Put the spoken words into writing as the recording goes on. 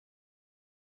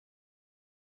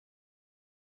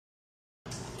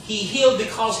He healed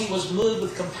because he was moved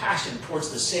with compassion towards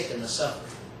the sick and the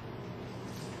suffering.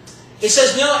 It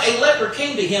says, now a leper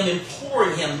came to him,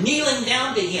 imploring him, kneeling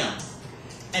down to him,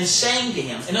 and saying to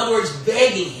him, in other words,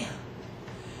 begging him,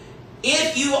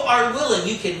 if you are willing,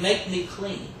 you can make me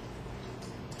clean.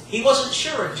 He wasn't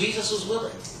sure if Jesus was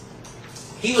willing.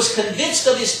 He was convinced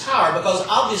of his power because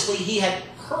obviously he had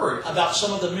heard about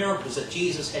some of the miracles that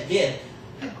Jesus had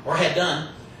done.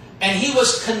 And he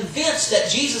was convinced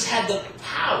that Jesus had the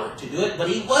power to do it, but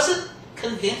he wasn't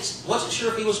convinced, wasn't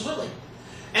sure if he was willing.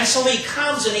 And so he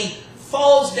comes and he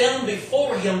falls down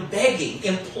before him begging,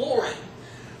 imploring,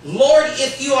 Lord,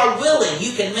 if you are willing,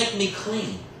 you can make me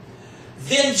clean.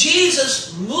 Then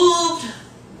Jesus, moved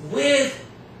with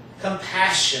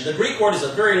compassion. The Greek word is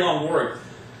a very long word.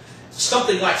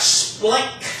 Something like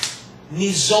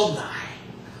splanknizomai.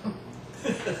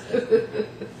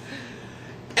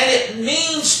 And it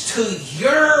means to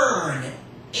yearn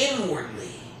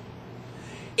inwardly.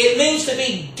 It means to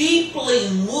be deeply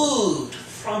moved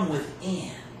from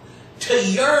within. To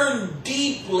yearn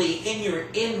deeply in your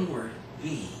inward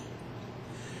being.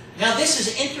 Now this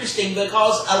is interesting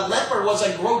because a leper was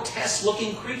a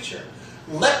grotesque-looking creature.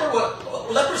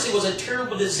 Leprosy was a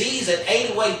terrible disease that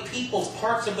ate away people's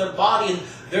parts of their body, and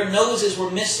their noses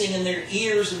were missing and their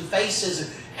ears and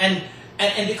faces. And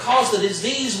because the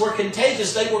disease were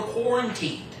contagious, they were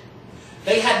quarantined.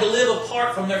 They had to live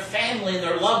apart from their family and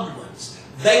their loved ones.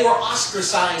 They were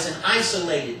ostracized and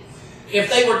isolated. If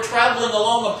they were traveling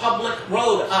along a public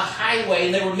road, a highway,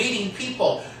 and they were meeting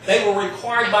people, they were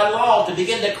required by law to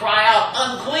begin to cry out,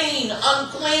 unclean,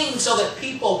 unclean, so that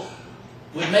people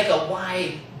would make a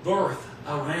wide berth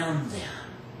around them.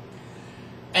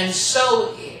 And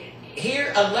so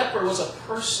here a leper was a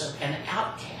person, an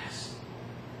outcast,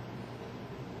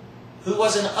 who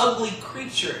was an ugly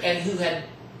creature and who had,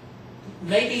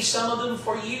 maybe some of them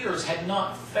for years, had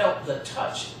not felt the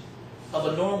touch of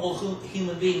a normal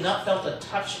human being, not felt the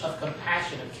touch of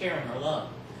compassion, of caring, or love.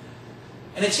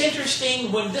 And it's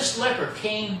interesting, when this leper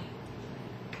came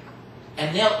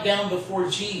and knelt down before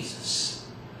Jesus,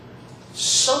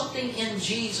 something in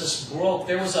Jesus broke.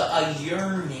 There was a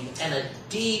yearning and a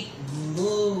deep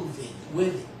moving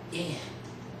within.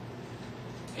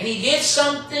 And he did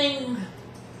something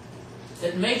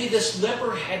that maybe this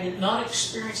leper had not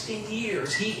experienced in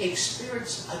years. He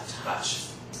experienced a touch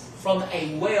from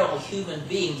a well human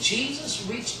being. Jesus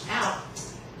reached out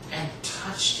and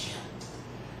touched him.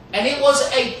 And it was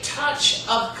a touch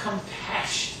of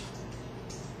compassion.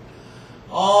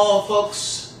 Oh,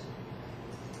 folks,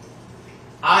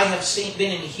 I have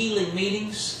been in healing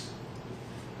meetings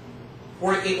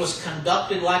where it was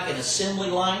conducted like an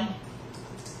assembly line.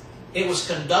 It was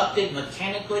conducted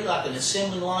mechanically like an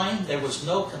assembly line. There was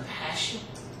no compassion.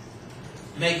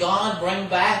 May God bring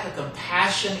back a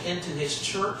compassion into His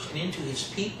church and into His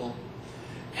people.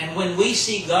 And when we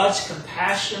see God's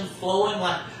compassion flowing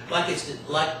like Mark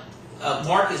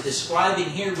is describing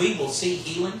here, we will see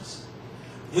healings.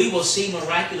 We will see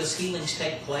miraculous healings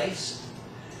take place.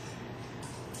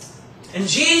 And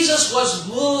Jesus was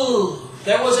moved.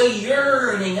 There was a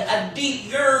yearning, a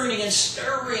deep yearning and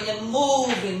stirring and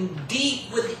moving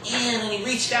deep within. And He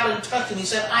reached out and touched him. He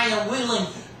said, I am willing,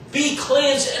 be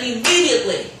cleansed. And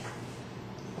immediately,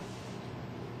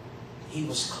 he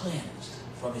was cleansed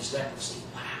from his leprosy.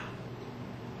 Wow.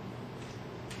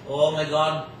 Oh, may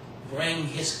God bring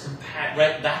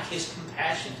back His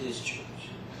compassion to His church.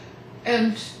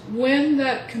 And when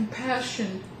that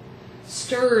compassion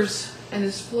stirs and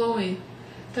is flowing,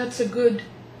 that's a good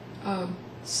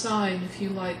sign, if you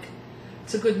like.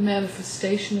 It's a good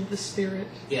manifestation of the Spirit.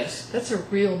 Yes. That's a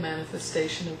real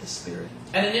manifestation of the Spirit.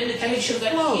 And an indication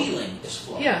that healing is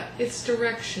flowing. Yeah, it's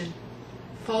direction.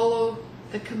 Follow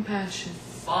the compassion.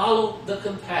 Follow the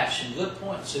compassion. Good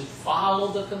point, Sue. Follow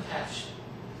the compassion.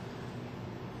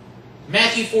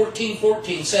 Matthew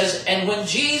 14:14 says, and when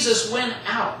Jesus went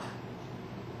out,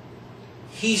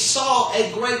 He saw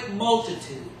a great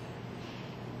multitude.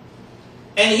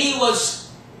 And He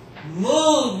was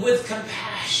moved with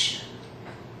compassion.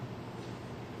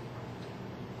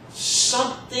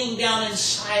 Something down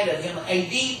inside of Him, a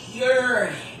deep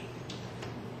yearning,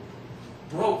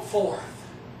 broke forth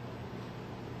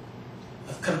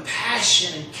of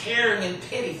compassion and caring and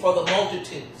pity for the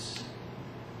multitudes.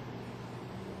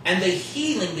 And the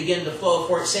healing began to flow,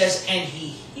 for it says, and He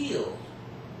healed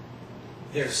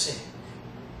their sick.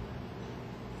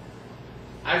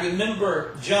 I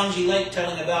remember John G. Lake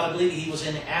telling about, I believe he was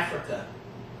in Africa.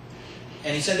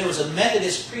 And he said there was a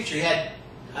Methodist preacher. He had,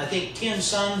 I think, 10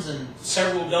 sons and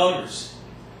several daughters.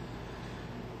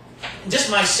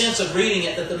 Just my sense of reading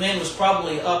it, that the man was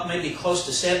probably up maybe close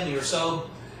to 70 or so.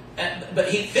 But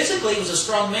he physically was a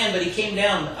strong man, but he came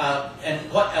down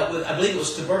I believe it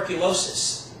was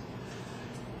tuberculosis.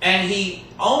 And he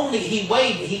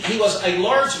weighed, he was a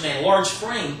large man, large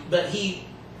frame, but he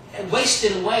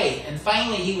wasted away. And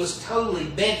finally he was totally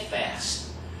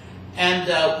bedfast and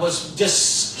was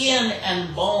just skin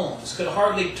and bones, could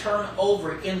hardly turn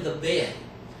over in the bed.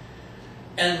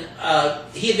 And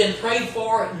he had been prayed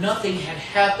for, nothing had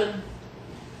happened.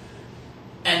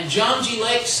 And John G.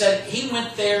 Lake said he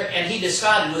went there and he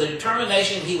decided with a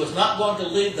determination he was not going to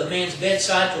leave the man's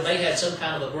bedside till they had some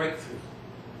kind of a breakthrough.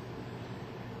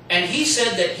 And he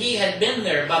said that he had been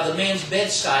there by the man's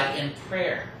bedside in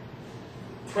prayer,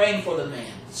 praying for the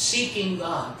man, seeking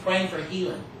God, praying for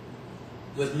healing,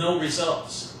 with no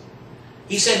results.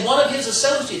 He said one of his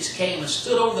associates came and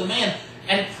stood over the man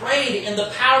and prayed in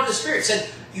the power of the Spirit. Said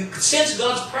you could sense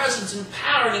God's presence and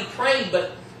power, and he prayed,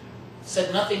 but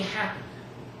said nothing happened.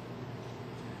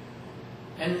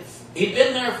 And he'd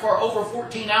been there for over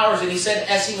 14 hours, and he said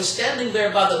as he was standing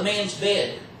there by the man's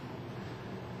bed,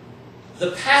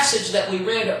 the passage that we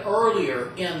read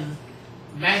earlier in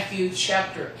Matthew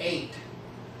chapter 8,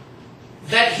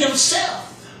 that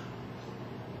himself,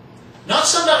 not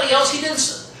somebody else, he didn't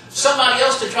somebody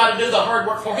else to try to do the hard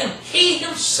work for him, he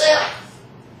himself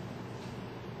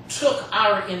took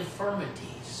our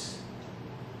infirmities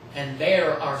and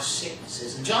bare our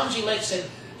sicknesses. And John G. Lake said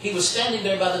he was standing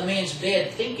there by the man's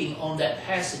bed thinking on that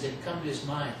passage that had come to his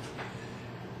mind.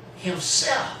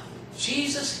 Himself,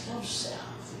 Jesus himself,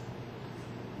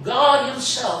 God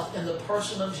himself in the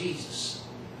person of Jesus,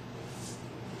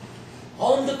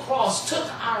 on the cross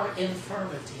took our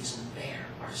infirmities and bare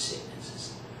our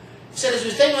sicknesses. He said as we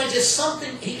were thinking about just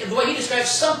something, the way he described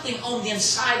something on the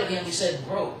inside of him, he said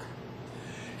broke.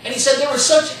 And he said there was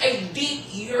such a deep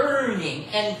yearning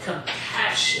and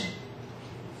compassion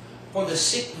for the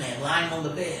sick man lying on the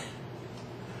bed.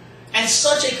 And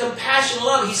such a compassionate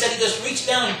love. He said he just reached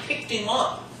down and picked him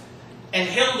up and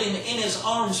held him in his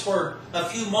arms for a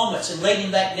few moments and laid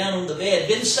him back down on the bed.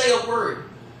 Didn't say a word.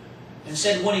 And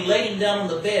said when he laid him down on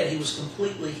the bed, he was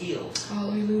completely healed.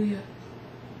 Hallelujah.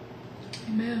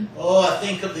 Amen. Oh, I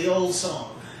think of the old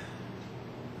song.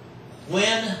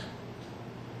 When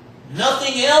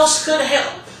nothing else could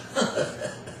help,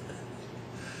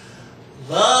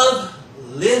 love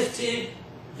lifted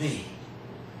me.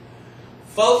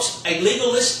 Folks, a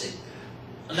legalistic,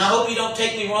 and I hope you don't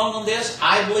take me wrong on this,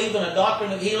 I believe in a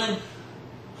doctrine of healing,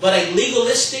 but a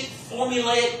legalistic,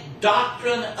 formulaic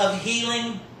doctrine of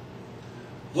healing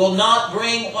will not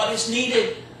bring what is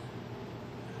needed.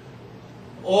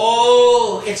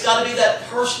 Oh, it's got to be that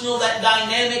personal, that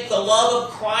dynamic, the love of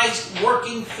Christ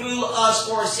working through us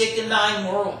for a sick and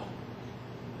dying world.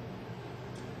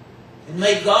 And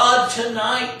may God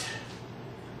tonight,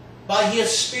 by His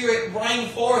Spirit, bring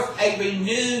forth a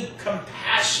renewed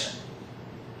compassion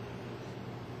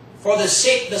for the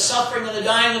sick, the suffering, and the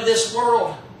dying of this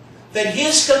world. That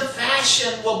His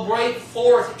compassion will break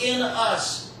forth in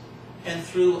us and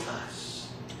through us.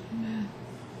 Amen.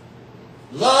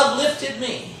 Love lifted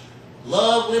me.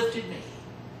 Love lifted me.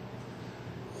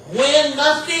 When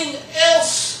nothing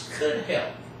else could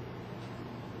help,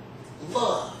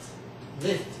 love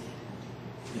lifted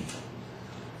me.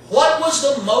 What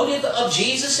was the motive of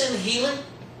Jesus in healing?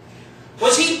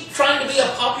 Was He trying to be a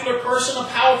popular person, a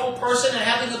powerful person, and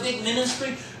having a big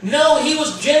ministry? No, He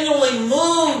was genuinely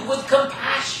moved with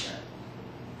compassion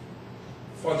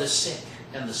for the sick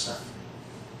and the suffering.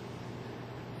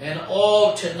 And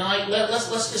all tonight, let's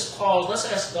just pause. Let's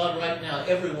ask God right now,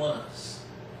 every one of us,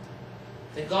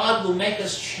 that God will make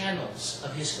us channels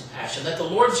of His compassion. That the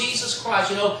Lord Jesus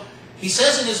Christ, He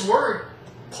says in His Word,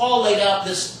 Paul laid out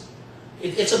this,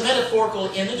 it's a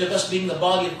metaphorical image of us being the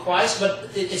body of Christ,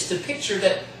 but it's to picture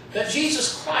that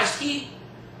Jesus Christ, He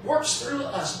works through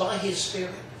us by His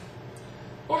Spirit.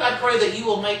 Lord, I pray that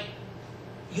you'll make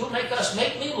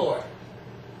me, Lord,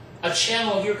 a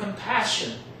channel of your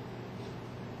compassion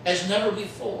as never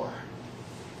before.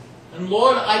 And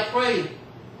Lord, I pray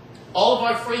all of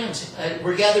our friends,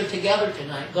 we're gathered together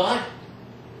tonight. God,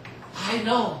 I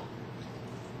know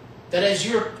that as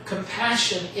your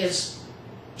compassion is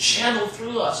channeled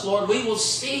through us, Lord, we will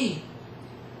see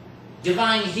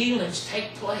divine healings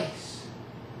take place.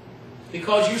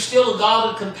 Because you're still a God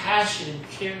of compassion and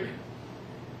caring.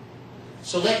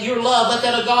 So let your love, let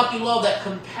that agape love, that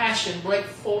compassion break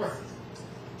forth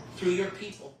through your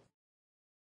people.